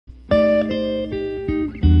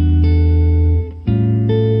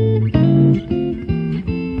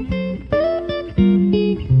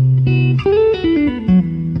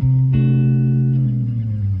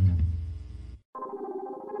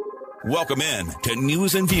Welcome in to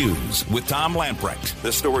News and Views with Tom Lamprecht.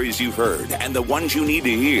 The stories you've heard and the ones you need to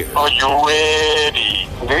hear. Are you ready?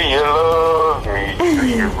 Do you love me? Do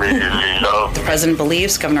you really love me? The president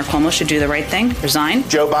believes Governor Cuomo should do the right thing, resign.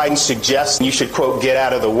 Joe Biden suggests you should, quote, get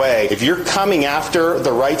out of the way. If you're coming after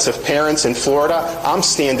the rights of parents in Florida, I'm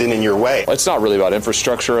standing in your way. It's not really about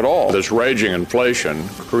infrastructure at all. This raging inflation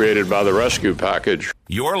created by the rescue package.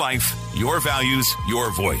 Your life, your values,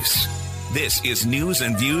 your voice. This is News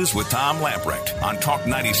and Views with Tom Lamprecht on Talk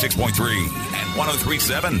 96.3 and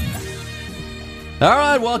 103.7. All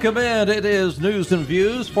right, welcome in. It is News and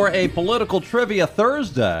Views for a Political Trivia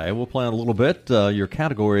Thursday. We'll play in a little bit your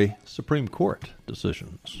category Supreme Court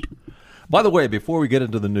decisions. By the way, before we get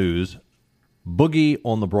into the news, Boogie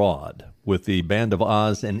on the Broad with the Band of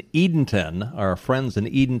Oz in Edenton, our friends in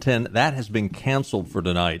Edenton, that has been canceled for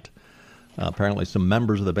tonight. Apparently some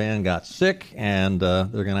members of the band got sick, and they're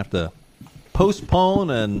going to have to postpone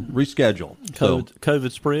and reschedule.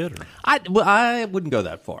 COVID spread? Or? I wouldn't go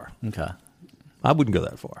that far. Okay. I wouldn't go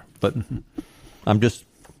that far. But I'm just,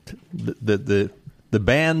 the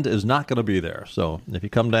band is not going to be there. So if you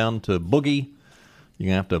come down to Boogie, you're going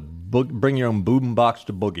to have to bring your own boom box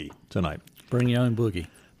to Boogie tonight. Bring your own boogie.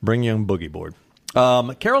 Bring your own boogie board.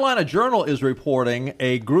 Carolina Journal is reporting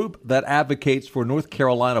a group that advocates for North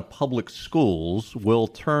Carolina public schools will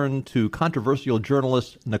turn to controversial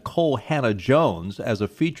journalist Nicole Hannah-Jones as a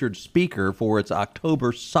featured speaker for its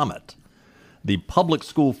October summit. The Public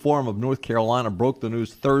School Forum of North Carolina broke the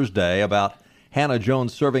news Thursday about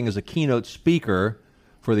Hannah-Jones serving as a keynote speaker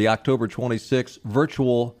for the October 26th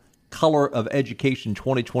virtual Color of Education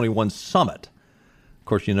 2021 summit. Of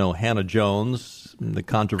course, you know Hannah-Jones, the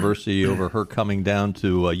controversy over her coming down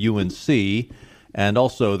to UNC, and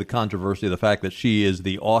also the controversy of the fact that she is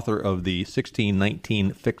the author of the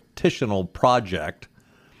 1619 fictional project,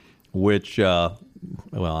 which, well,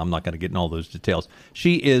 I'm not going to get in all those details.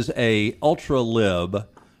 She is a ultra-lib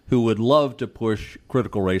who would love to push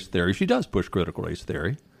critical race theory. She does push critical race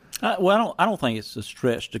theory. Well, I don't think it's a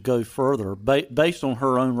stretch to go further based on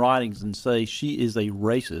her own writings and say she is a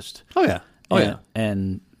racist. Oh, yeah. Oh, yeah.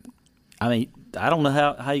 And, I mean, I don't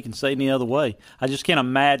know how you can say it any other way. I just can't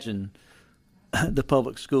imagine the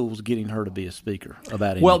public schools getting her to be a speaker about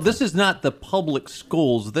anything. Well, this is not the public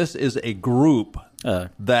schools. This is a group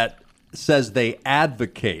that says they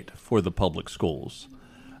advocate for the public schools.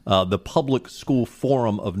 The Public School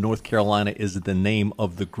Forum of North Carolina is the name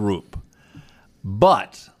of the group.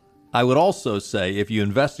 But I would also say if you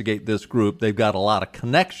investigate this group, they've got a lot of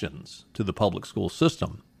connections to the public school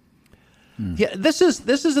system. Yeah, this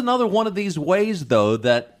is another one of these ways, though,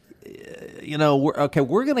 that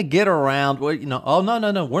we're going to get around.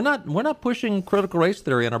 No, we're not pushing critical race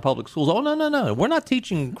theory in our public schools. Oh, no, we're not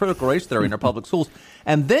teaching critical race theory in our public schools.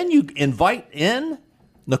 And then you invite in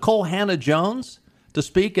Nicole Hannah-Jones to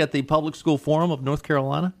speak at the Public School Forum of North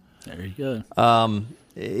Carolina. There you go.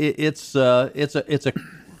 It's a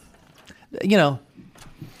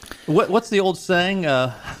what's the old saying?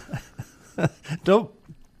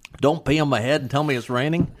 Don't pee on my head and tell me it's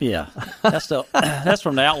raining. Yeah, that's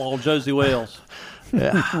from the outlaw Josie Wells.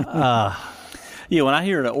 Yeah. When I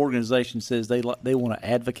hear an organization says they want to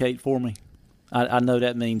advocate for me, I know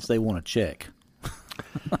that means they want to check.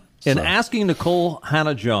 In asking Nicole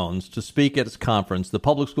Hannah-Jones to speak at its conference, the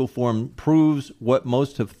Public School Forum proves what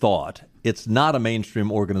most have thought. It's not a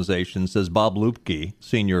mainstream organization, says Bob Lupke,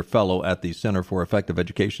 senior fellow at the Center for Effective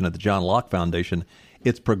Education at the John Locke Foundation.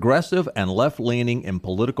 It's progressive and left-leaning in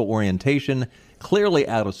political orientation, clearly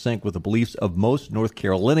out of sync with the beliefs of most North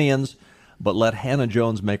Carolinians, but let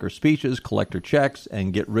Hannah-Jones make her speeches, collect her checks,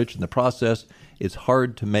 and get rich in the process. It's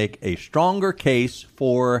hard to make a stronger case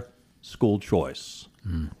for school choice.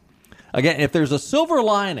 Again, if there's a silver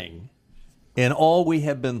lining in all we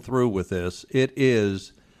have been through with this, it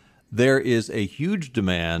is there is a huge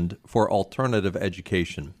demand for alternative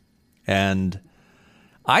education. And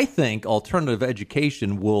I think alternative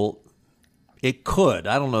education I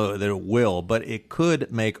don't know that it will, but it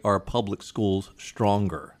could make our public schools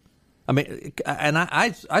stronger. I mean, and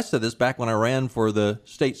I said this back when I ran for the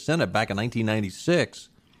state senate back in 1996.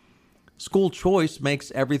 School choice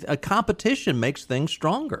makes a competition makes things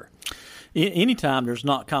stronger. Anytime there's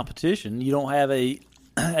not competition, you don't have a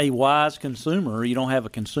wise consumer. You don't have a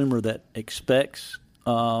consumer that expects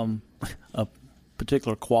a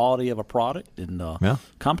particular quality of a product, and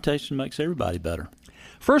competition makes everybody better.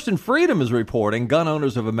 First and Freedom is reporting Gun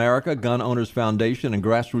Owners of America, Gun Owners Foundation, and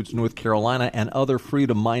Grassroots North Carolina and other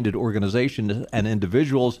freedom-minded organizations and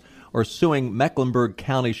individuals are suing Mecklenburg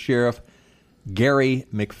County Sheriff Gary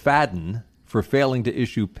McFadden for failing to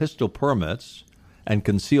issue pistol permits and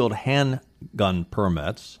concealed handgun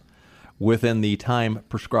permits within the time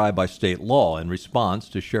prescribed by state law in response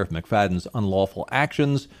to Sheriff McFadden's unlawful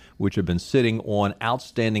actions, which have been sitting on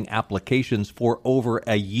outstanding applications for over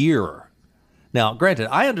a year. Now, granted,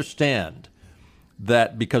 I understand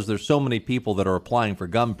that because there's so many people that are applying for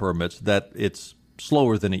gun permits that it's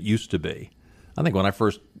slower than it used to be. I think when I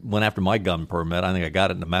first went after my gun permit, I think I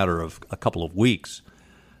got it in a matter of a couple of weeks.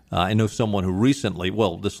 I know someone who recently,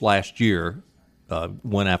 this last year,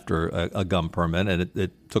 went after a gun permit, and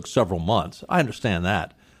it took several months. I understand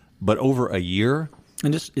that. But over a year?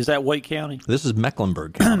 And is that Wake County? This is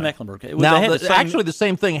Mecklenburg County. Mecklenburg County. Now, actually, the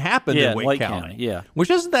same thing happened in Wake County. Yeah. Which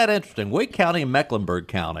isn't that interesting. Wake County and Mecklenburg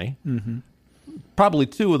County, probably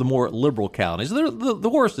two of the more liberal counties. The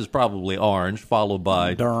worst is probably Orange, followed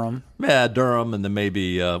by Durham. Yeah, Durham, and then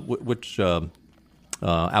maybe which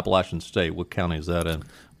Appalachian State? What county is that in?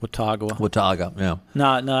 Watauga, yeah.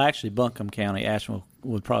 No, actually, Buncombe County, Asheville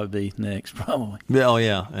would probably be next, probably. Yeah,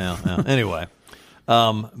 yeah. Anyway,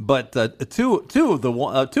 but two of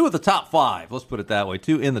the top five. Let's put it that way.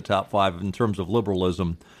 Two in the top five in terms of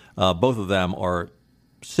liberalism. Both of them are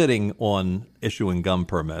sitting on issuing gun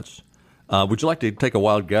permits. Would you like to take a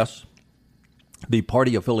wild guess? The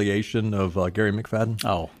party affiliation of Gary McFadden?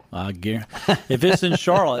 Oh, if it's in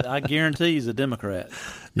Charlotte, I guarantee he's a Democrat.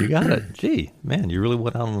 You got it. Gee, man, you really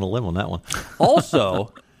went out on a limb on that one.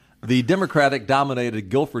 Also, the Democratic-dominated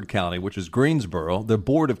Guilford County, which is Greensboro, the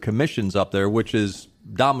Board of Commissions up there, which is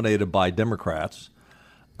dominated by Democrats,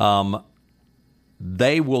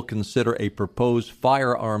 they will consider a proposed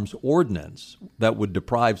firearms ordinance that would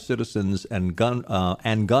deprive citizens and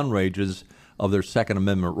gun ranges of their Second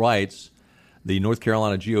Amendment rights. The North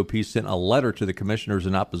Carolina GOP sent a letter to the commissioners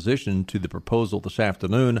in opposition to the proposal this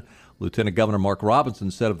afternoon. Lieutenant Governor Mark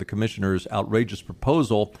Robinson said of the commissioners' outrageous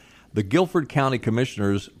proposal, the Guilford County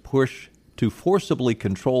commissioners' push to forcibly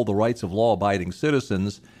control the rights of law-abiding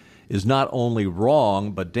citizens is not only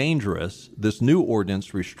wrong but dangerous. This new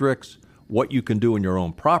ordinance restricts what you can do on your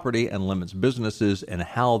own property and limits businesses and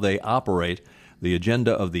how they operate. The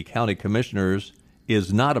agenda of the county commissioners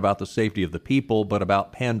is not about the safety of the people, but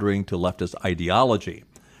about pandering to leftist ideology.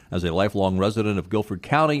 As a lifelong resident of Guilford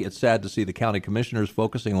County, it's sad to see the county commissioners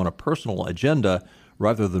focusing on a personal agenda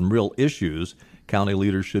rather than real issues. County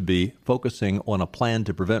leaders should be focusing on a plan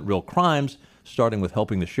to prevent real crimes, starting with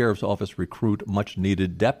helping the sheriff's office recruit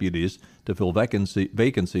much-needed deputies to fill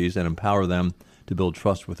vacancies and empower them to build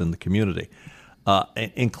trust within the community.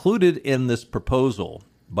 Included in this proposal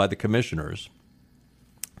by the commissioners,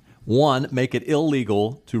 one, make it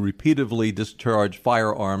illegal to repeatedly discharge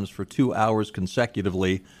firearms for 2 hours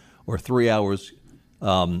consecutively or 3 hours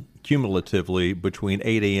cumulatively between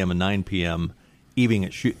 8 a.m. and 9 p.m.,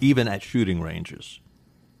 even at shooting ranges.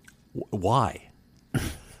 Why?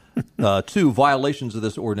 Two, violations of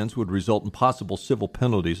this ordinance would result in possible civil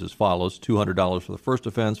penalties as follows: $200 for the first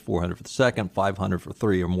offense, $400 for the second, $500 for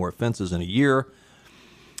 3 or more offenses in a year.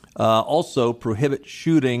 Also, prohibit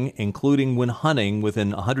shooting, including when hunting,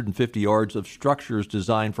 within 150 yards of structures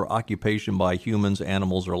designed for occupation by humans,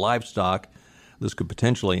 animals, or livestock. This could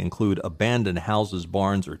potentially include abandoned houses,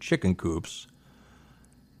 barns, or chicken coops.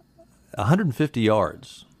 150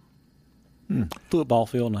 yards. Football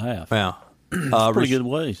field and a half. Yeah. Pretty good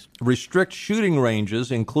ways. Restrict shooting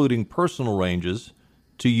ranges, including personal ranges,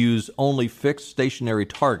 to use only fixed stationary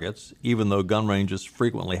targets, even though gun ranges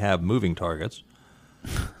frequently have moving targets.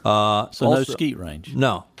 No skeet range.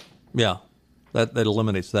 No. Yeah. That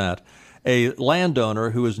eliminates that. A landowner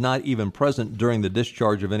who is not even present during the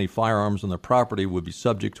discharge of any firearms on their property would be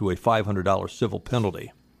subject to a $500 civil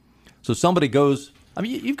penalty. So somebody goes, I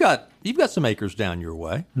mean, you've got some acres down your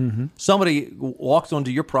way. Mm-hmm. Somebody walks onto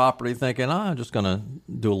your property thinking, I'm just going to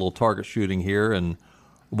do a little target shooting here, and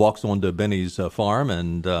walks onto Benny's farm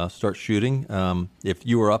and starts shooting. If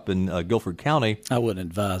you were up in Guilford County, I wouldn't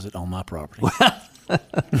advise it on my property.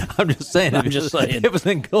 I'm just saying. If it was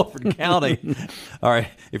in Guilford County. All right.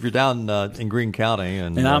 If you're down in Greene County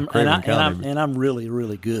and Craven County, I'm really,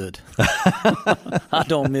 really good. I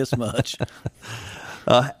don't miss much.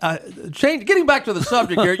 Getting back to the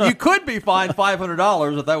subject here, you could be fined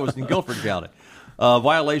 $500 if that was in Guilford County.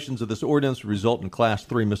 Violations of this ordinance would result in Class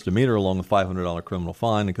 3 misdemeanor along with $500 criminal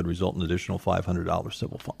fine and could result in an additional $500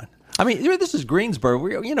 civil fine. I mean, this is Greensboro.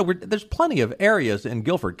 There's plenty of areas in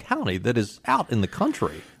Guilford County that is out in the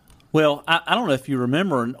country. Well, I don't know if you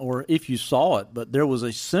remember or if you saw it, but there was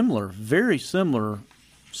a very similar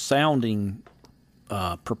sounding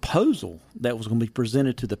proposal that was going to be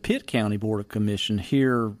presented to the Pitt County Board of Commission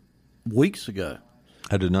here weeks ago.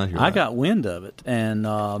 I did not hear that. I got wind of it,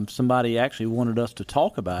 and somebody actually wanted us to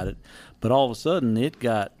talk about it, but all of a sudden it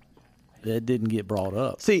got It didn't get brought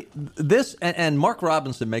up. See, this, and Mark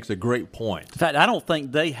Robinson makes a great point. In fact, I don't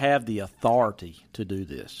think they have the authority to do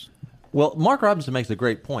this. Well, Mark Robinson makes a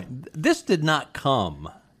great point. This did not come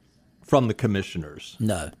from the commissioners.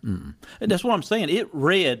 No. Mm-mm. And that's what I'm saying. It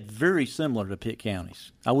read very similar to Pitt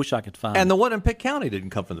County's. I wish I could find And it. the one in Pitt County didn't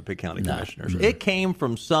come from the Pitt County commissioners. Mm-hmm. It came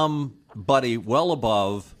from somebody well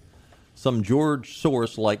above, some George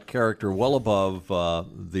Soros-like character well above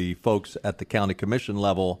the folks at the county commission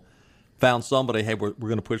level, found somebody, hey, we're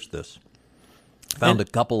going to push this. Found a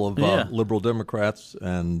couple of liberal Democrats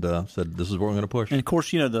and said, this is what we're going to push. And, of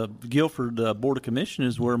course, the Guilford Board of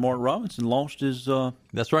Commissioners where Mark Robinson launched his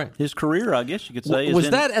That's right. his career, I guess you could say. Was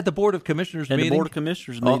that at the Board of Commissioners meeting? At the Board of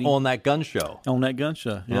Commissioners meeting. On that gun show. On that gun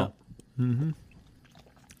show, yeah. Oh. Mm-hmm.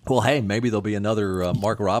 Well, hey, maybe there'll be another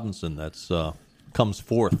Mark Robinson that's comes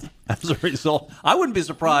forth as a result. I wouldn't be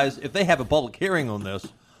surprised if they have a public hearing on this.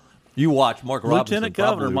 You watch Mark Robinson. Lieutenant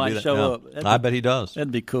Governor might show up. I bet he does.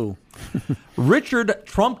 That'd be cool. Richard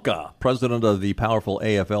Trumka, president of the powerful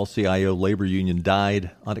AFL-CIO labor union,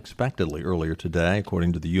 died unexpectedly earlier today,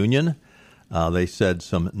 according to the union. They said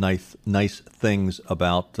some nice things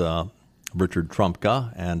about Richard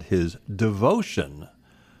Trumka and his devotion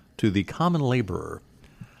to the common laborer.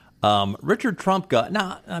 Richard Trumka,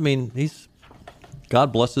 now, I mean, he's,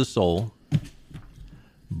 God bless his soul,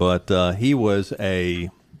 but he was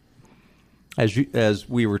as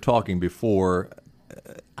we were talking before,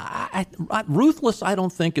 ruthless, I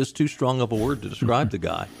don't think, is too strong of a word to describe the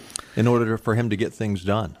guy in order for him to get things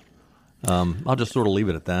done. I'll just sort of leave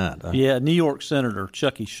it at that. Yeah, New York Senator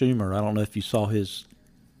Chucky Schumer, I don't know if you saw his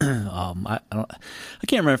I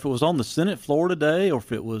can't remember if it was on the Senate floor today or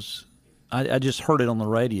if it was I just heard it on the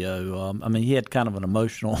radio. I mean, he had kind of an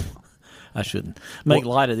emotional I shouldn't make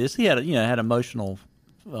light of this. He had had emotional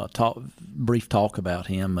brief talk about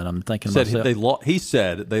him, and I'm thinking he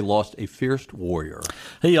said they lost a fierce warrior.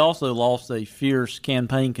 He also lost a fierce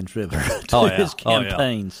campaign contributor to his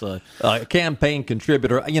campaign. So, campaign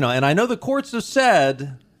contributor, and I know the courts have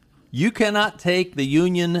said you cannot take the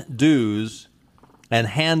union dues and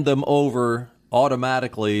hand them over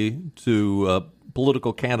automatically to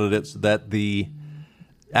political candidates that the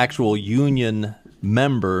actual union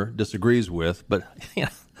member disagrees with, but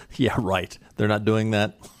yeah, right. They're not doing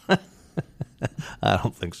that. I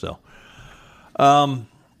don't think so. I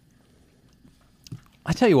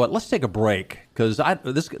tell you what, let's take a break because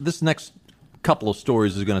this next couple of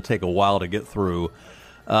stories is going to take a while to get through.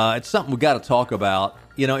 It's something we've got to talk about.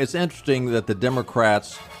 It's interesting that the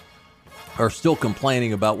Democrats are still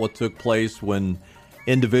complaining about what took place when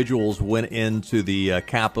individuals went into the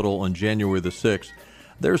Capitol on January the 6th.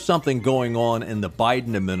 There's something going on in the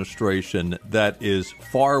Biden administration that is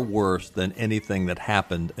far worse than anything that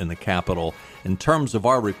happened in the Capitol. In terms of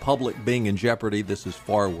our republic being in jeopardy, this is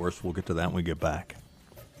far worse. We'll get to that when we get back.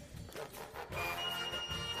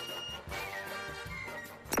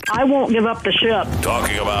 I won't give up the ship.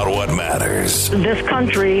 Talking about what matters. This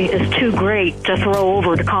country is too great to throw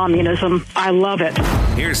over to communism. I love it.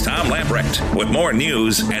 Here's Tom Lamprecht with more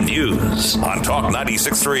news and views on Talk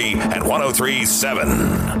 96.3 and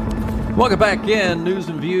 103.7. Welcome back in. News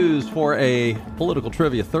and views for a Political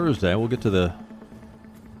Trivia Thursday. We'll get to the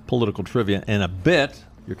political trivia in a bit.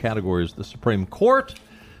 Your category is the Supreme Court.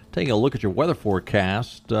 Taking a look at your weather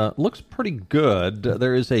forecast, looks pretty good.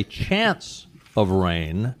 There is a chance of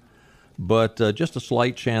rain, but just a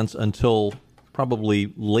slight chance until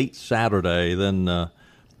probably late Saturday. Then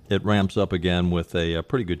it ramps up again with a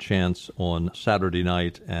pretty good chance on Saturday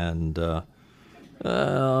night and up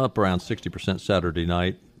around 60% Saturday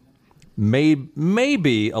night.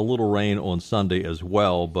 Maybe a little rain on Sunday as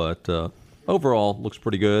well, but overall looks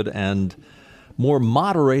pretty good and more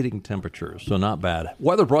moderating temperatures, so not bad.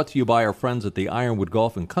 Weather brought to you by our friends at the Ironwood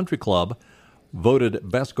Golf and Country Club. Voted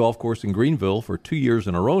best golf course in Greenville for 2 years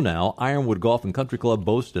in a row now, Ironwood Golf and Country Club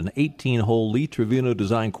boasts an 18-hole Lee Trevino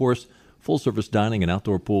design course, full-service dining and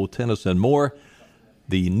outdoor pool, tennis, and more.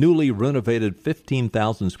 The newly renovated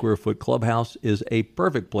 15,000-square-foot clubhouse is a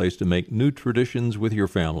perfect place to make new traditions with your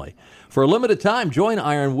family. For a limited time, join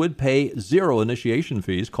Ironwood. Pay zero initiation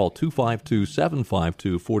fees. Call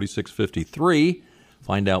 252-752-4653.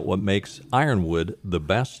 Find out what makes Ironwood the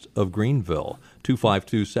best of Greenville.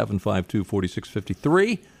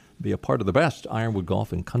 252-752-4653. Be a part of the best Ironwood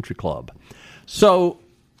Golf and Country Club. So,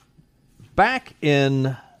 back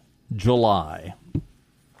in July,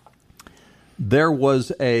 there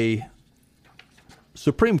was a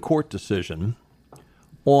Supreme Court decision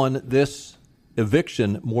on this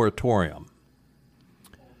eviction moratorium.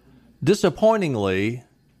 Disappointingly,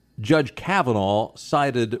 Judge Kavanaugh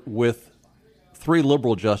sided with 3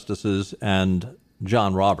 liberal justices and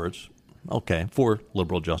John Roberts, 4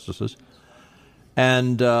 liberal justices,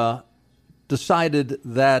 and decided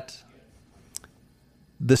that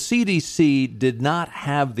the CDC did not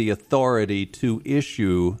have the authority to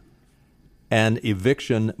issue an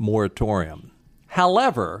eviction moratorium.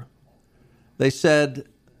 However, they said,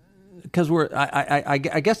 because I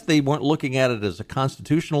guess they weren't looking at it as a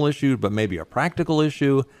constitutional issue, but maybe a practical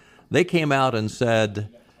issue. They came out and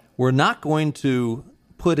said, we're not going to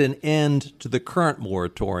put an end to the current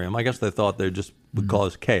moratorium. I guess they thought they just would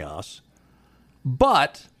cause chaos.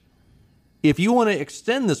 But if you want to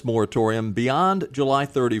extend this moratorium beyond July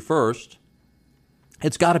 31st,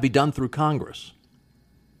 it's got to be done through Congress.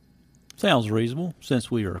 Sounds reasonable,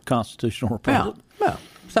 since we are a constitutional republic. Yeah,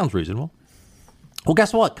 sounds reasonable. Well,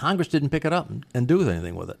 guess what? Congress didn't pick it up and do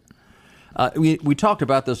anything with it. We talked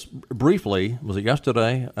about this briefly. Was it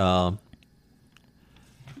yesterday?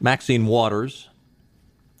 Maxine Waters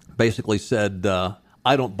basically said,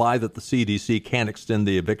 I don't buy that the CDC can't extend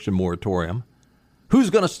the eviction moratorium.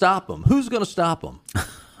 Who's going to stop them? Who's going to stop them?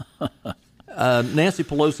 Nancy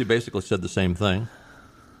Pelosi basically said the same thing.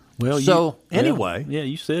 Well, anyway. Yeah,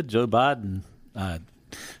 you said Joe Biden. I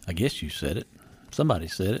guess you said it. Somebody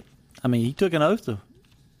said it. I mean, he took an oath to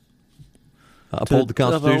uphold the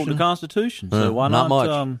Constitution. Uphold the Constitution. So why not?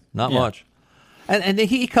 Not much. And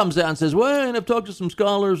he comes out and says, well, and I've talked to some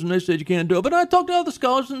scholars, and they said you can't do it. But I talked to other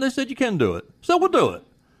scholars, and they said you can do it. So we'll do it.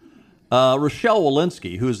 Rochelle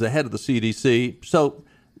Walensky, who is the head of the CDC. So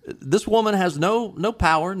this woman has no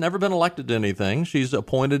power, never been elected to anything. She's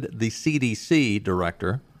appointed the CDC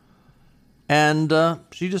director. And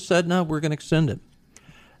she just said, no, we're going to extend it.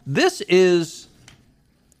 This is,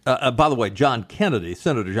 by the way,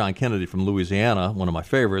 Senator John Kennedy from Louisiana, one of my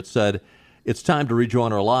favorites, said, it's time to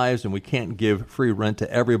rejoin our lives, and we can't give free rent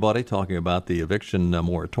to everybody, talking about the eviction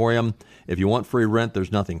moratorium. If you want free rent,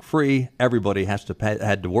 there's nothing free. Everybody had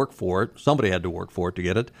to work for it. Somebody had to work for it to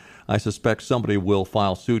get it. I suspect somebody will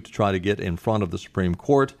file suit to try to get in front of the Supreme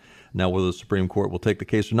Court. Now, whether the Supreme Court will take the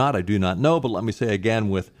case or not, I do not know. But let me say again,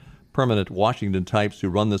 with permanent Washington types who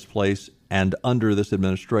run this place, and under this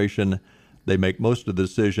administration, they make most of the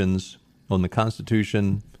decisions on the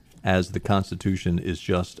Constitution, as the Constitution is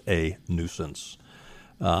just a nuisance.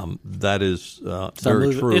 That is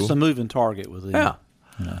very true. It's a moving target with it. Yeah.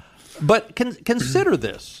 But consider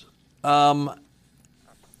this.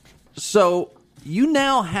 So you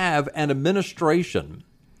now have an administration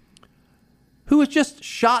who has just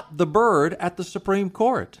shot the bird at the Supreme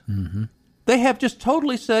Court. Mm-hmm. They have just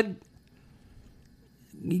totally said,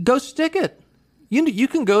 go stick it. You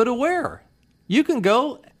can go to where? You can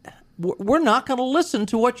go. We're not going to listen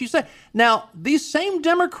to what you say. Now, these same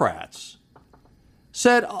Democrats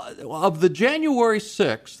said of the January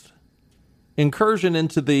 6th incursion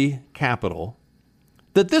into the Capitol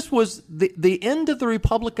that this was the end of the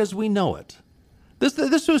Republic as we know it.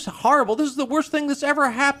 This was horrible. This is the worst thing that's ever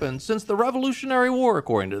happened since the Revolutionary War,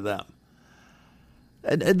 according to them.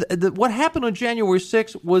 What happened on January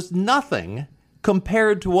 6th was nothing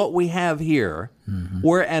compared to what we have here,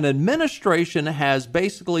 where an administration has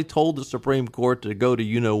basically told the Supreme Court to go to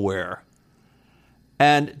you-know-where,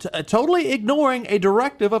 and totally ignoring a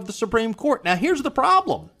directive of the Supreme Court. Now, here's the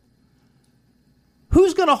problem.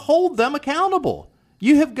 Who's going to hold them accountable?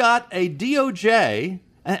 You have got a DOJ.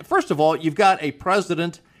 First of all, you've got a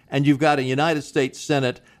president and you've got a United States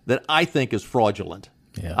Senate that I think is fraudulent.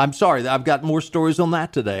 Yeah. I'm sorry. I've got more stories on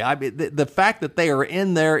that today. The fact that they are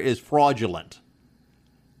in there is fraudulent.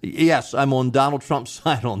 Yes, I'm on Donald Trump's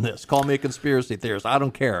side on this. Call me a conspiracy theorist. I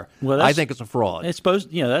don't care. Well, I think it's a fraud. It's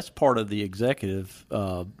supposed, that's part of the executive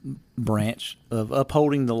branch of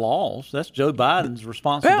upholding the laws. That's Joe Biden's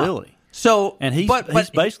responsibility. Yeah. So, and he's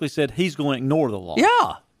basically said he's going to ignore the law.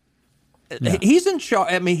 Yeah. He's in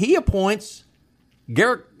charge. I mean, he appoints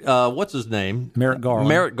Garrett. What's his name? Merrick Garland.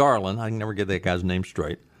 Merrick Garland. I can never get that guy's name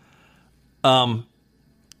straight. The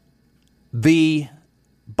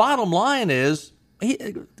bottom line is,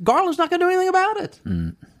 Garland's not going to do anything about it.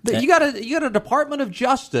 You got a Department of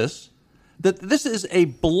Justice that this is a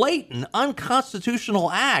blatant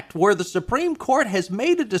unconstitutional act where the Supreme Court has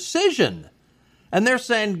made a decision, and they're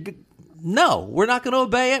saying, no, we're not going to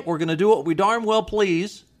obey it. We're going to do what we darn well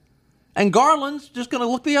please, and Garland's just going to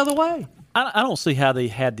look the other way. I don't see how they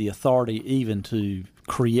had the authority even to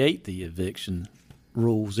create the eviction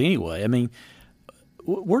rules anyway. I mean,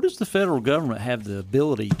 where does the federal government have the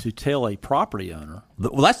ability to tell a property owner?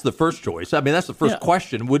 Well, that's the first choice. I mean, that's the first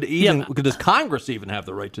question. Does Congress even have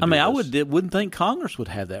the right to do this? I wouldn't think Congress would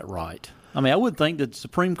have that right. I mean, I would think that the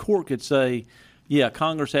Supreme Court could say, yeah,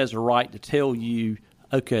 Congress has a right to tell you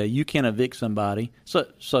okay, you can't evict somebody.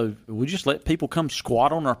 So we just let people come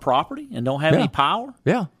squat on our property and don't have any power?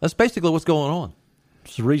 Yeah, that's basically what's going on.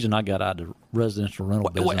 It's the reason I got out of the residential rental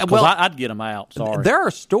business. Because well, I'd get them out. Sorry. There are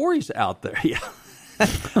stories out there. Yeah.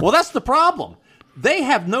 Well, that's the problem. They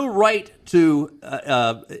have no right to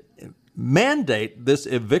mandate this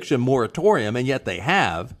eviction moratorium, and yet they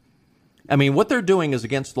have. I mean, what they're doing is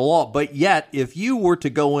against the law, but yet if you were to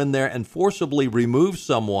go in there and forcibly remove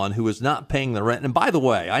someone who is not paying the rent, and by the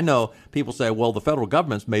way, I know people say, well, the federal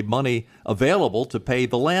government's made money available to pay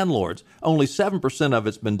the landlords. Only 7% of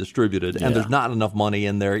it's been distributed, and there's not enough money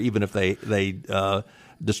in there, even if they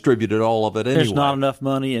distributed all of it anyway. There's not enough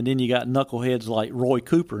money, and then you got knuckleheads like Roy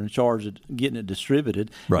Cooper in charge of getting it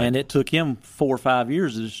distributed, and it took him 4 or 5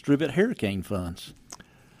 years to distribute hurricane funds.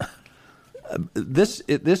 This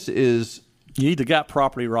is you either got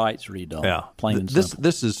property rights or you don't. Yeah, plain and simple.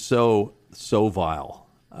 This is so vile.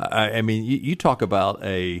 I mean, you talk about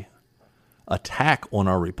a attack on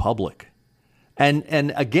our republic,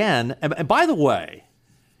 and again, and by the way,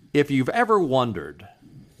 if you've ever wondered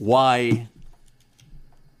why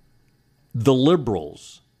the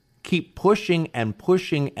liberals keep pushing and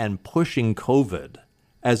pushing and pushing COVID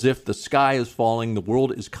as if the sky is falling, the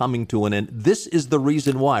world is coming to an end. This is the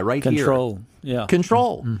reason why, right here. Control, yeah.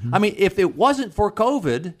 Control. Mm-hmm. I mean, if it wasn't for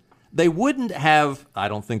COVID, they wouldn't have, I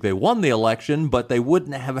don't think they won the election, but they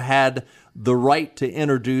wouldn't have had the right to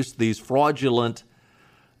introduce these fraudulent,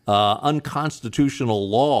 unconstitutional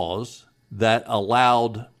laws that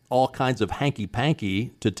allowed all kinds of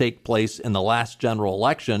hanky-panky to take place in the last general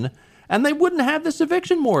election, and they wouldn't have this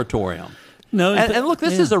eviction moratorium. No, and look,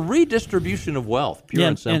 this is a redistribution of wealth, pure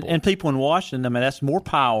and simple. And people in Washington, I mean, that's more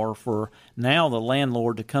power for now the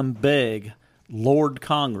landlord to come beg Lord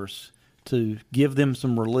Congress to give them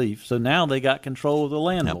some relief. So now they got control of the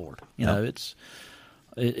landlord. You know, it's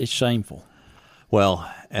shameful.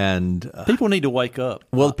 Well, and people need to wake up.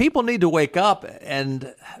 Well, people need to wake up,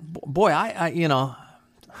 and boy, I you know.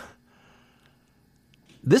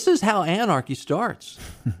 This is how anarchy starts,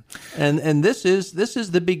 and this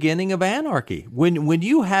is the beginning of anarchy. When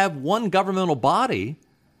you have one governmental body,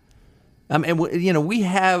 and you know we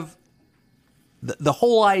have the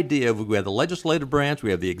whole idea of we have the legislative branch,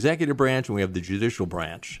 we have the executive branch, and we have the judicial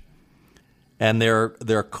branch, and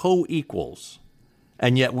they're co-equals,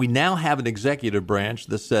 and yet we now have an executive branch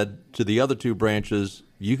that said to the other two branches,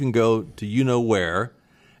 you can go to you know where,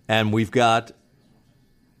 and we've got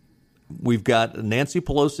Nancy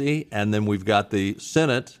Pelosi, and then we've got the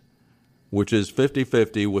Senate, which is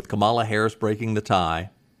 50-50 with Kamala Harris breaking the tie.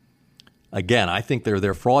 Again, I think they're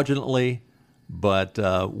there fraudulently, but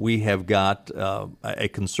we have got a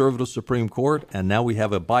conservative Supreme Court, and now we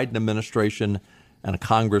have a Biden administration and a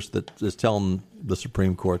Congress that is telling the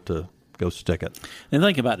Supreme Court to go stick it. And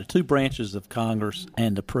think about the two branches of Congress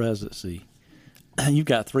and the presidency. You've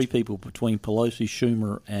got three people between Pelosi,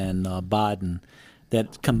 Schumer, and Biden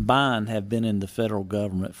that combined have been in the federal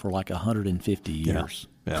government for like 150 years.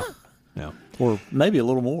 Yeah. Or maybe a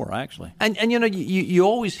little more, actually. And you know, you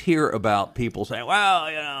always hear about people saying, well,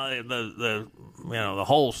 you know, the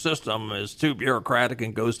whole system is too bureaucratic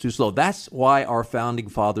and goes too slow. That's why our founding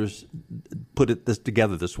fathers put this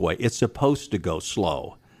together this way. It's supposed to go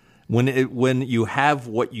slow. When you have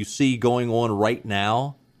what you see going on right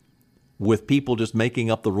now with people just making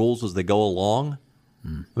up the rules as they go along, I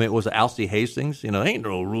mean, it was Alcee Hastings. You know, ain't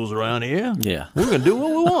no rules around here. Yeah. We're going to do what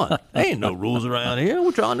we want. Ain't no rules around here.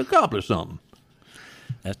 We're trying to accomplish something.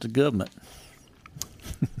 That's the government.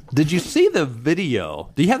 Did you see the video?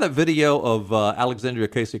 Do you have that video of Alexandria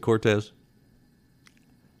Ocasio-Cortez?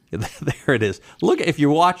 There it is. Look, if you're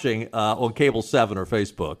watching on Cable 7 or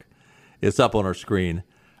Facebook, it's up on our screen.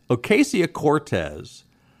 Ocasio-Cortez,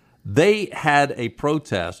 they had a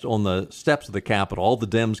protest on the steps of the Capitol. All the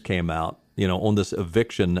Dems came out, you know, on this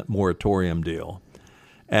eviction moratorium deal.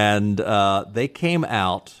 And they came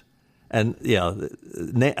out, and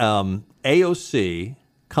AOC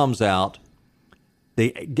comes out.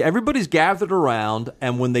 Everybody's gathered around,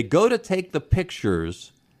 and when they go to take the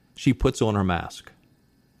pictures, she puts on her mask.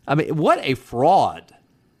 I mean, what a fraud.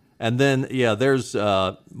 And then, there's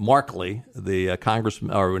Markey, the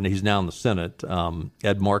congressman, or he's now in the Senate,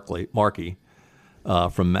 Ed Markey.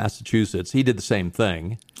 From Massachusetts. He did the same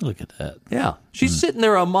thing. Look at that. Yeah. She's sitting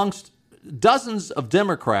there amongst dozens of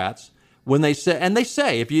Democrats when they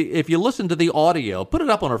say, if you listen to the audio, put it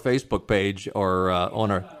up on our Facebook page or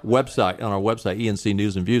on our website, ENC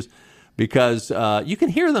News and Views, because you can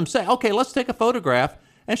hear them say, okay, let's take a photograph.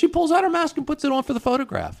 And she pulls out her mask and puts it on for the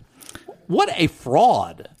photograph. What a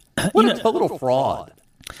fraud. What a total fraud.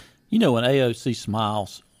 You know, when AOC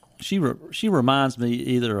smiles, She reminds me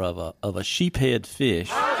either of a sheephead fish.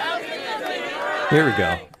 Here we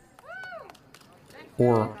go.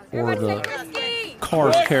 Or the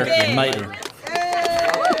Cars character Mater.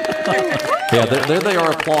 Yeah, there they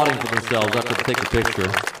are applauding for themselves after they take the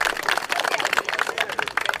picture.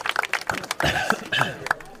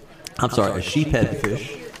 I'm sorry, a sheephead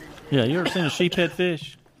fish. Yeah, you ever seen a sheephead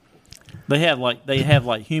fish? They have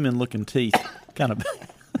like human looking teeth, kind of.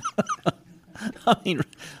 I mean,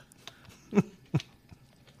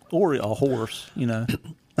 or a horse, you know.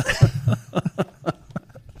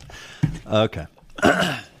 Okay.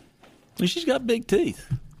 She's got big teeth.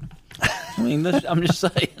 I mean, I'm just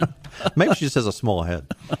saying. Maybe she just has a small head.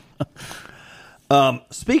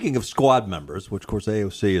 Speaking of squad members, which of course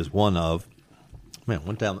AOC is one of, man,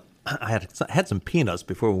 went down. I had some peanuts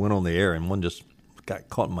before we went on the air, and one just got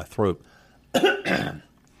caught in my throat.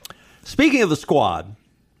 Speaking of the squad,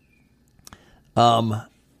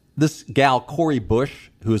 this gal Cori Bush,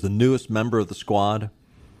 who is the newest member of the squad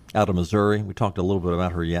out of Missouri, we talked a little bit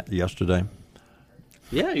about her yesterday.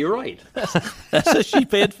 Yeah, you're right. That's a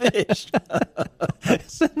sheephead fish.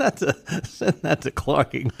 Send that to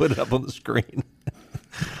Clark. He can put it up on the screen.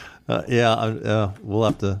 We'll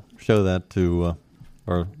have to show that to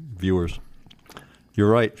our viewers. You're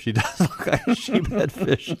right. She does look like a sheephead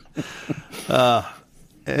fish. You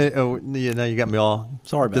got me all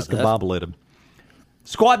discombobulated.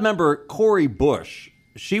 Squad member Cori Bush.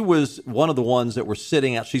 She was one of the ones that were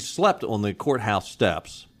sitting out. She slept on the courthouse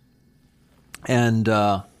steps. And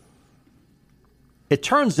it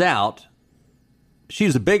turns out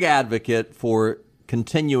she's a big advocate for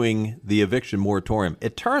continuing the eviction moratorium.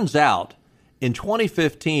 It turns out in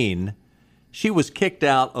 2015, she was kicked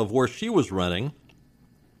out of where she was renting.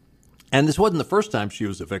 And this wasn't the first time she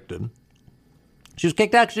was evicted. She was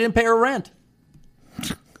kicked out because she didn't pay her rent.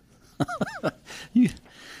 You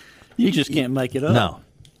just can't make it up. No.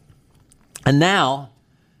 And now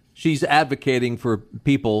she's advocating for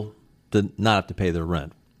people to not have to pay their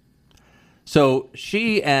rent. So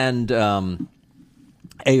she and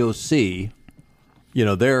AOC,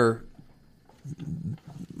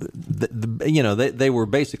 they were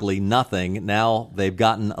basically nothing. Now they've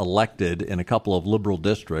gotten elected in a couple of liberal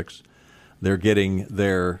districts. They're getting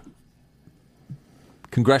their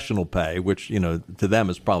congressional pay, which, to them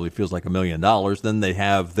is probably feels like $1 million. Then they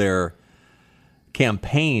have their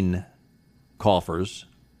campaign coffers,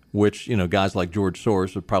 which, guys like George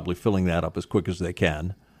Soros are probably filling that up as quick as they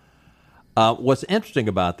can. What's interesting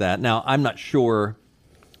about that, now I'm not sure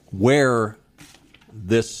where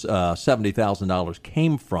this $70,000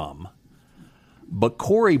 came from, but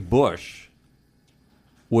Cori Bush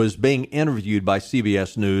was being interviewed by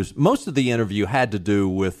CBS News. Most of the interview had to do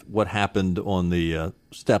with what happened on the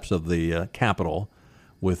steps of the Capitol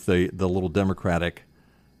with the little Democratic,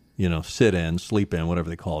 sit-in, sleep-in, whatever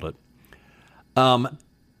they called it.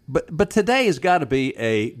 But today has got to be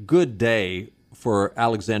a good day for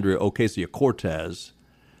Alexandria Ocasio-Cortez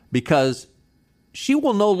because she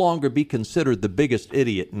will no longer be considered the biggest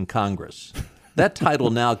idiot in Congress. That title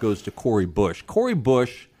now goes to Cori Bush. Cori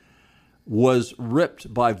Bush was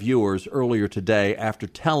ripped by viewers earlier today after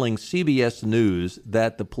telling CBS News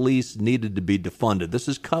that the police needed to be defunded. This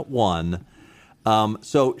is cut one.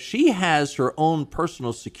 So she has her own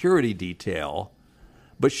personal security detail,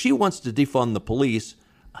 but she wants to defund the police.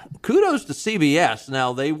 Kudos to CBS.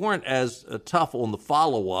 Now, they weren't as tough on the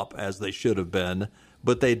follow-up as they should have been,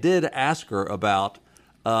 but they did ask her about,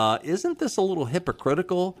 isn't this a little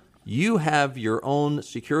hypocritical? You have your own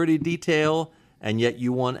security detail, and yet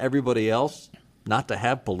you want everybody else not to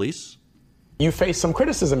have police? You faced some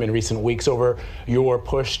criticism in recent weeks over your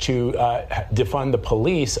push to defund the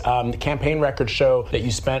police. The campaign records show that you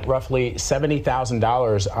spent roughly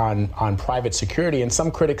 $70,000 on private security, and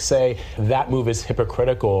some critics say that move is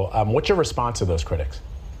hypocritical. What's your response to those critics?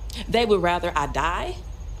 They would rather I die?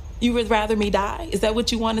 You would rather me die? Is that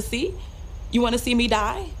what you want to see? You want to see me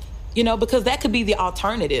die? Because that could be the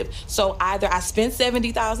alternative. So either I spent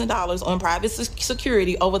 $70,000 on private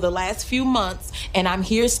security over the last few months, and I'm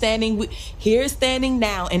here standing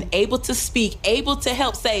now and able to speak, able to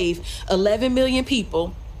help save 11 million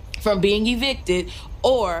people from being evicted,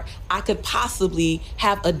 or I could possibly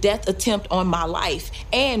have a death attempt on my life.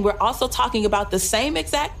 And we're also talking about the same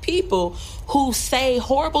exact people who say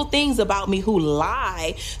horrible things about me, who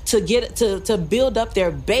lie to build up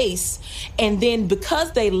their base. And then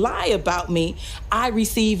because they lie about me, I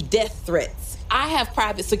receive death threats. I have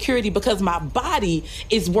private security because my body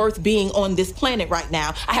is worth being on this planet right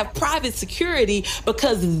now. I have private security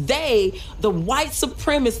because the white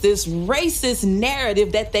supremacist, racist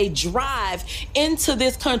narrative that they drive into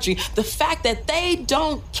this country, the fact that they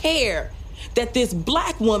don't care that this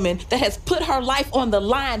black woman that has put her life on the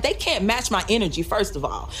line, they can't match my energy, first of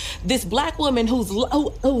all. This black woman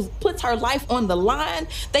who puts her life on the line,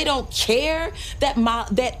 they don't care that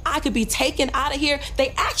I could be taken out of here.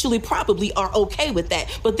 They actually probably are okay with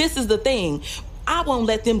that. But this is the thing. I won't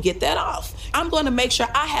let them get that off. I'm going to make sure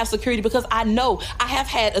I have security because I know I have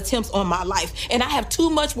had attempts on my life and I have too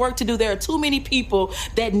much work to do. There are too many people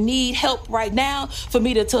that need help right now for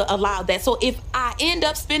me to allow that. So if I end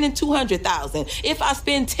up spending $200,000, if I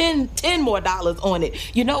spend $10 more on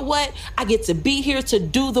it, you know what? I get to be here to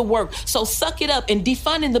do the work. So suck it up, and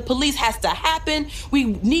defunding the police has to happen. We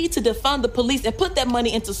need to defund the police and put that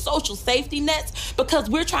money into social safety nets because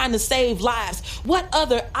we're trying to save lives. What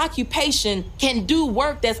other occupation can do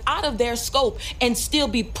work that's out of their scope and still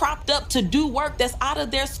be propped up to do work that's out of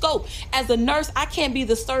their scope? As a nurse, I can't be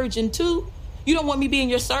the surgeon too. You don't want me being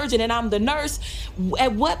your surgeon and I'm the nurse.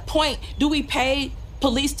 At what point do we pay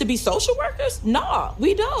police to be social workers? No,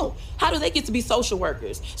 we don't. How do they get to be social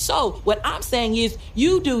workers? So what I'm saying is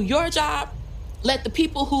you do your job. Let the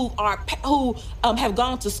people who have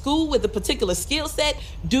gone to school with a particular skill set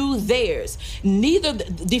do theirs. Neither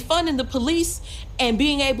defunding the police and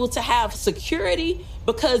being able to have security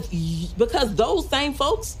because those same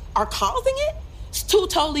folks are causing it. It's two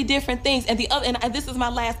totally different things. And and this is my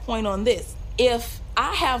last point on this. If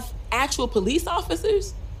I have actual police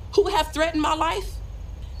officers who have threatened my life,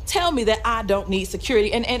 tell me that I don't need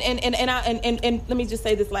security. And let me just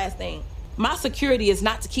say this last thing. My security is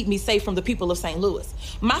not to keep me safe from the people of St. Louis.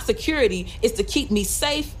 My security is to keep me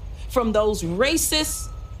safe from those racist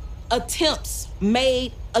attempts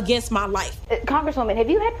made against my life. Congresswoman, have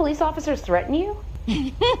you had police officers threaten you?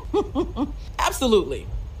 Absolutely.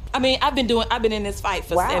 I mean, I've been in this fight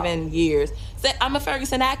for 7 years. I'm a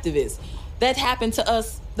Ferguson activist. That happened to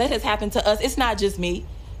us. That has happened to us. It's not just me.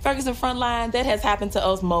 Ferguson Frontline, that has happened to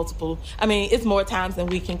us multiple. I mean, it's more times than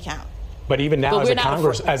we can count. But even now,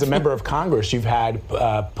 as a member of Congress, you've had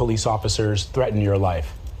police officers threaten your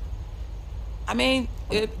life. I mean,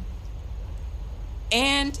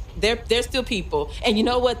 and they're still people. And you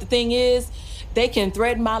know what the thing is? They can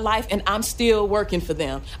threaten my life, and I'm still working for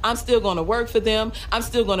them. I'm still going to work for them. I'm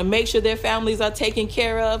still going to make sure their families are taken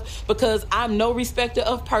care of because I'm no respecter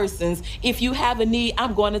of persons. If you have a need,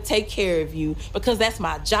 I'm going to take care of you because that's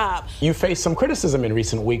my job. You faced some criticism in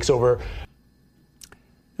recent weeks over...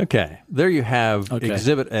 Okay, there you have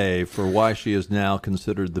Exhibit A for why she is now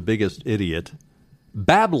considered the biggest idiot,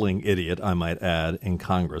 babbling idiot, I might add, in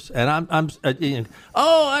Congress. And I'm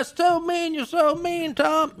that's so mean, you're so mean,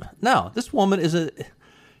 Tom. No, this woman is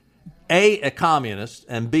a communist,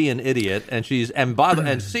 and B, an idiot, and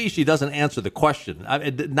and C, she doesn't answer the question.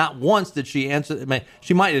 Not once did she answer.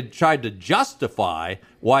 She might have tried to justify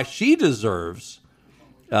why she deserves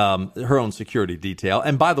her own security detail.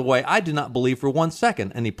 And by the way, I do not believe for 1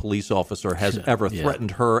 second any police officer has ever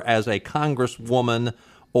threatened her as a congresswoman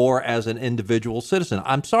or as an individual citizen.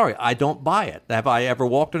 I'm sorry, I don't buy it. Have I ever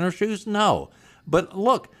walked in her shoes? No. But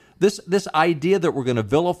look, this idea that we're going to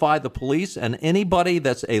vilify the police and anybody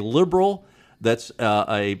that's a liberal, that's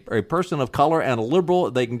a person of color and a liberal,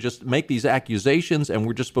 they can just make these accusations and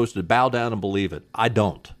we're just supposed to bow down and believe it. I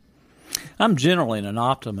don't. I'm generally an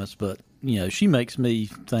optimist, but she makes me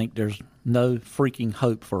think there's no freaking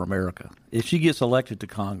hope for America. If she gets elected to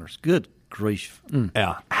Congress, good grief.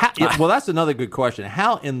 Yeah. Well, that's another good question.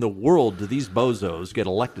 How in the world do these bozos get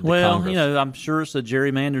elected to Congress? Well, I'm sure it's a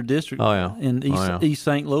gerrymandered district in East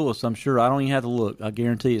St. Louis. I'm sure. I don't even have to look. I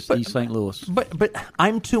guarantee it's East St. Louis. But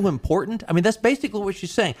I'm too important? I mean, that's basically what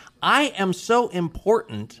she's saying. I am so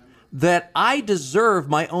important that I deserve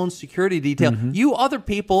my own security detail. Mm-hmm. You other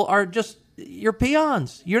people are just... You're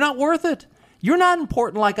peons. You're not worth it. You're not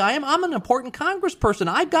important like I am. I'm an important congressperson.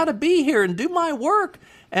 I've got to be here and do my work,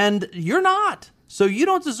 and you're not. So you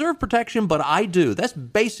don't deserve protection, but I do. That's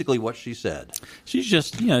basically what she said. She's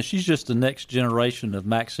just the next generation of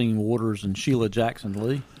Maxine Waters and Sheila Jackson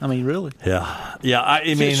Lee. I mean, really? Yeah.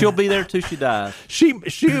 I mean, she'll be there till she dies. She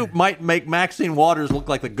might make Maxine Waters look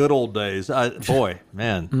like the good old days. Boy,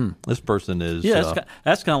 man, this person is. Yeah,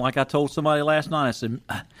 that's kind of like I told somebody last night. I said,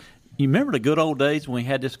 you remember the good old days when we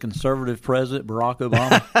had this conservative president, Barack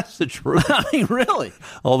Obama? That's the truth. I mean, really.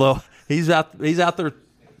 Although he's out there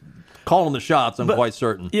calling the shots, I'm quite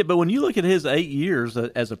certain. Yeah, but when you look at his 8 years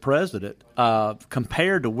as a president,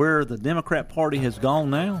 compared to where the Democrat Party has gone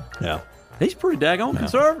now, he's pretty daggone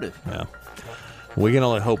conservative. Yeah. We can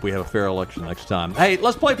only hope we have a fair election next time. Hey,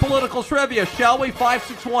 let's play political trivia, shall we?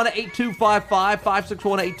 561-8255,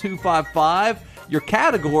 561-8255. Your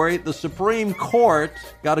category, the Supreme Court.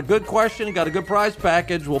 Got a good question, got a good prize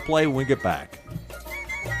package. We'll play when we get back.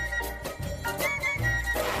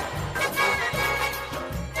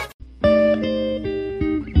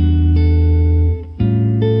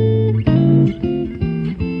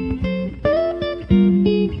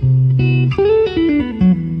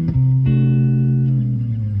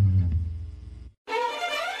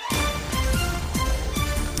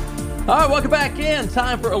 All right, welcome back in.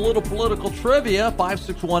 Time for a little political trivia.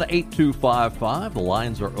 561-8255. The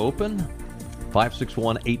lines are open.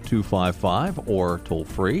 561-8255 or toll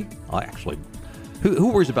free. Actually, who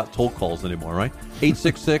worries about toll calls anymore, right?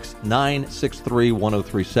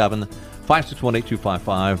 866-963-1037.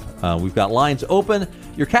 561-8255. We've got lines open.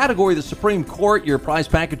 Your category, the Supreme Court. Your prize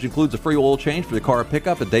package includes a free oil change for the car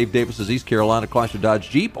pickup at Dave Davis's East Carolina Chrysler Dodge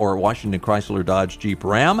Jeep or Washington Chrysler Dodge Jeep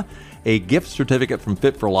Ram. A gift certificate from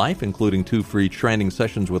Fit for Life, including 2 free training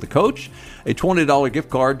sessions with a coach, a $20 gift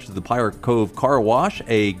card to the Pirate Cove Car Wash,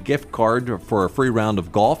 a gift card for a free round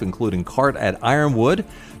of golf, including cart at Ironwood,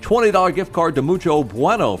 $20 gift card to Mucho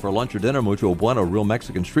Bueno for lunch or dinner. Mucho Bueno, real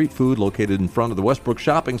Mexican street food located in front of the Westbrook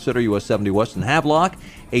Shopping Center, US 70 West in Havelock,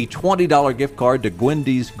 a $20 gift card to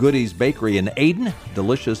Gwendy's Goodies Bakery in Aden,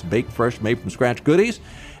 delicious baked fresh made from scratch goodies,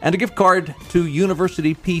 and a gift card to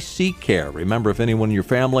University PC Care. Remember, if anyone in your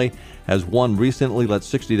family has won recently, let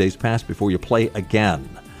 60 days pass before you play again.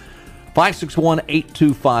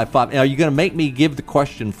 561-8255. Now, you're going to make me give the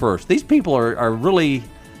question first. These people are really...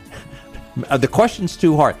 the question's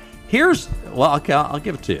too hard. Okay, I'll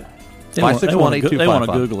give it to you. 561-8255. They want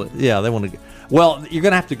to Google it. Yeah, they want to... Well, you're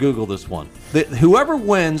going to have to Google this one. Whoever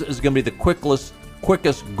wins is going to be the quickest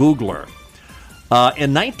Googler.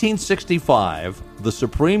 In 1965, the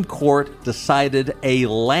Supreme Court decided a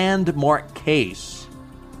landmark case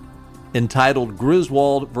entitled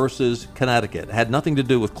Griswold versus Connecticut. It had nothing to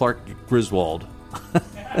do with Clark Griswold.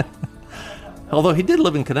 Although he did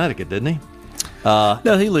live in Connecticut, didn't he? No,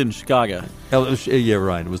 he lived in Chicago. Yeah,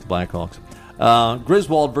 right. It was the Blackhawks.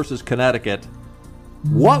 Griswold versus Connecticut.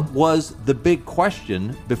 What was the big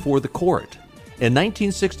question before the court? In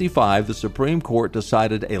 1965, the Supreme Court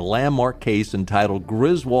decided a landmark case entitled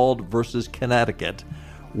Griswold versus Connecticut.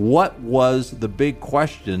 What was the big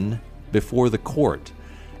question before the court?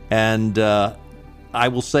 And I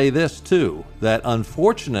will say this, too, that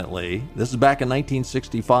unfortunately, this is back in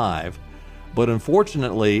 1965, but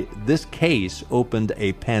unfortunately, this case opened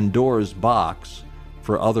a Pandora's box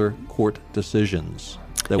for other court decisions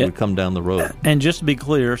that would come down the road. And just to be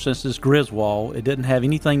clear, since it's Griswold, it didn't have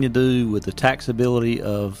anything to do with the taxability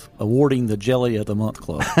of awarding the Jelly of the Month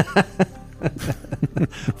Club.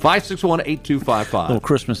 561-8255. Little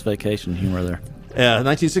Christmas vacation humor there. In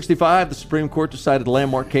 1965, the Supreme Court decided a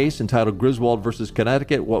landmark case entitled Griswold versus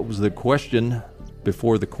Connecticut. What was the question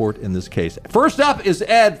before the court in this case? First up is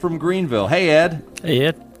Ed from Greenville. Hey, Ed. Hey,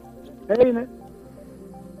 Ed. Hey,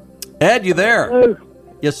 Ed, you there? Hello.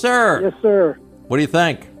 Yes, sir. Yes, sir. What do you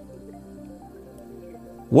think?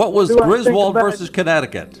 What was Griswold versus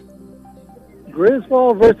Connecticut?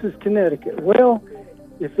 Griswold versus Connecticut. Well,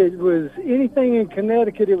 if it was anything in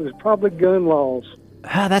Connecticut, it was probably gun laws.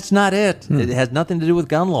 That's not it. It has nothing to do with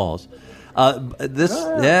gun laws. Try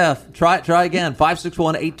again.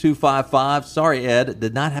 561-8255. Sorry, Ed. It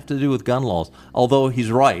did not have to do with gun laws. Although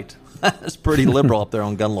he's right. It's pretty liberal up there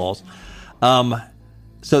on gun laws.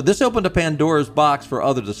 So this opened a Pandora's box for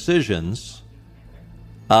other decisions.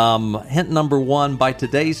 Hint number one, by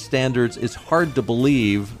today's standards, it's hard to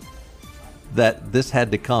believe that this had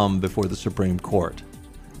to come before the Supreme Court.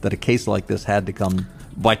 That a case like this had to come...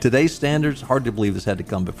 By today's standards, hard to believe this had to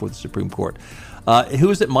come before the Supreme Court. Who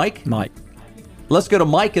is it, Mike? Mike. Let's go to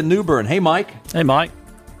Mike in New Bern. Hey, Mike. Hey, Mike.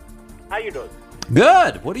 How you doing?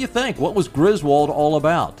 Good. What do you think? What was Griswold all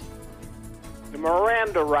about? The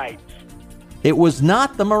Miranda rights. It was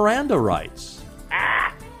not the Miranda rights.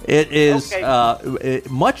 It is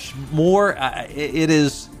much more. It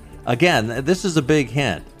is, again, this is a big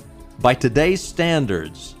hint. By today's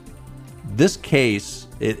standards, this case...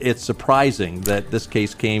 It's surprising that this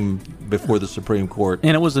case came before the Supreme Court.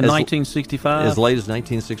 And it was in 1965? As late as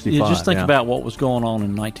 1965. You just think about what was going on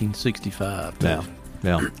in 1965. Yeah.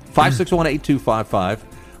 561-8255.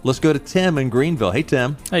 Let's go to Tim in Greenville. Hey,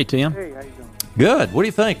 Tim. Hey, Tim. Hey, how you doing? Good. What do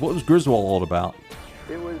you think? What was Griswold all about?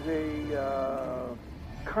 It was a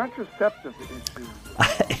contraceptive issue.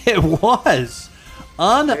 It was.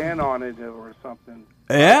 Ban on it or something.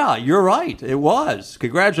 Yeah, you're right. It was.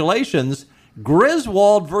 Congratulations.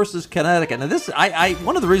 Griswold versus Connecticut. Now, this,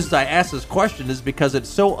 one of the reasons I asked this question is because it's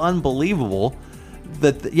so unbelievable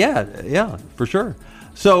Yeah, for sure.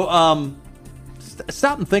 So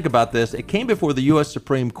stop and think about this. It came before the U.S.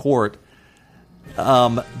 Supreme Court.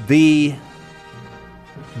 The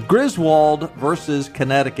Griswold versus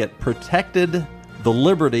Connecticut protected the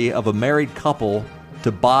liberty of a married couple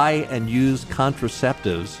to buy and use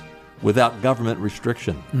contraceptives without government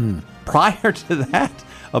restriction. Prior to that,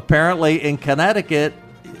 apparently in Connecticut,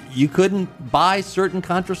 you couldn't buy certain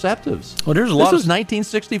contraceptives. Well, this was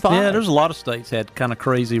 1965. Yeah, there's a lot of states had kind of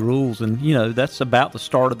crazy rules, and that's about the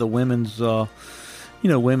start of the women's kind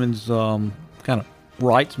of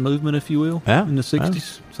rights movement, if you will, in the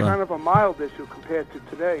 60s. So. Kind of a mild issue compared to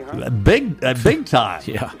today, huh? Big time.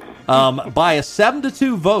 Yeah. By a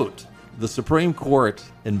 7-2 vote, the Supreme Court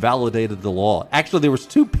invalidated the law. Actually, there was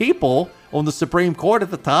 2 people on the Supreme Court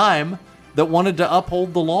at the time that wanted to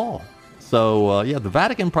uphold the law. So, the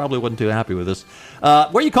Vatican probably wasn't too happy with this.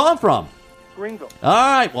 Where are you calling from? Greenville. All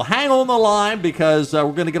right. Well, hang on the line because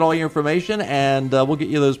we're going to get all your information, and we'll get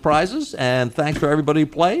you those prizes. And thanks for everybody who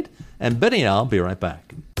played. And Benny and I'll be right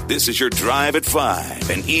back. This is your Drive at 5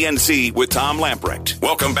 and ENC with Tom Lamprecht.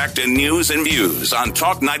 Welcome back to News and Views on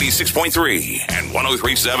Talk 96.3 and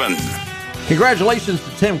 103.7. Congratulations to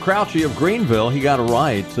Tim Crouchy of Greenville. He got it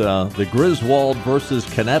right. The Griswold versus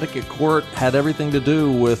Connecticut court had everything to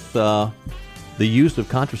do with the use of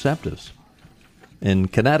contraceptives. In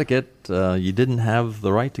Connecticut, you didn't have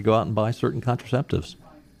the right to go out and buy certain contraceptives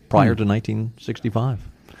prior to 1965.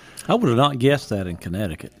 I would have not guessed that in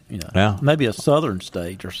Connecticut. Maybe a southern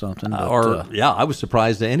state or something. But, I was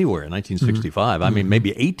surprised anywhere in 1965. I mean,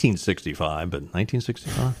 maybe 1865, but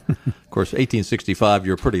 1965? Of course, 1865,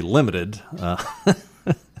 you're pretty limited.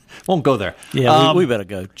 Won't go there. Yeah, we better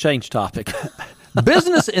go. Change topic.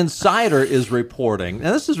 Business Insider is reporting,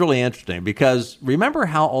 and this is really interesting because remember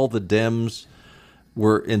how all the Dems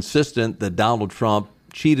were insistent that Donald Trump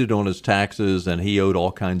cheated on his taxes and he owed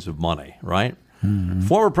all kinds of money, right? Mm-hmm.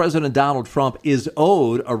 Former President Donald Trump is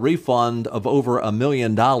owed a refund of over $1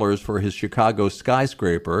 million for his Chicago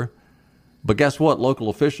skyscraper. But guess what? Local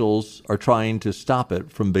officials are trying to stop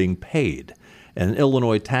it from being paid. An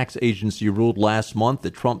Illinois tax agency ruled last month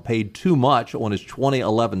that Trump paid too much on his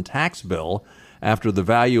 2011 tax bill after the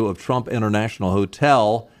value of Trump International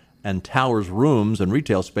Hotel and Towers rooms and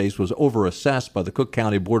retail space was overassessed by the Cook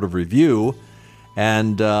County Board of Review.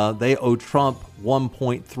 And they owe Trump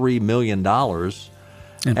 $1.3 million in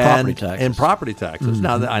property taxes. Mm-hmm.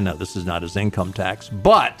 Now, I know this is not his income tax,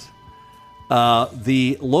 but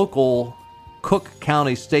the local Cook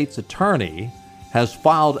County State's attorney has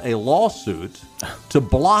filed a lawsuit to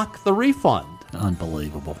block the refund.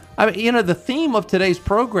 Unbelievable. I mean, the theme of today's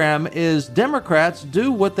program is Democrats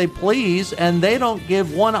do what they please, and they don't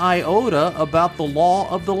give one iota about the law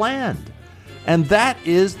of the land. And that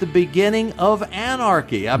is the beginning of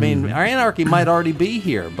anarchy. I mean, our anarchy might already be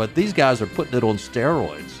here, but these guys are putting it on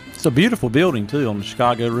steroids. It's a beautiful building, too, on the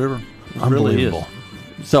Chicago River. It really is.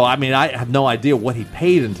 So, I mean, I have no idea what he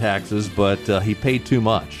paid in taxes, but he paid too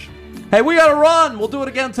much. Hey, we got to run. We'll do it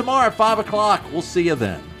again tomorrow at 5 o'clock. We'll see you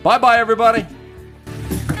then. Bye-bye, everybody.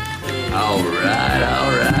 All right.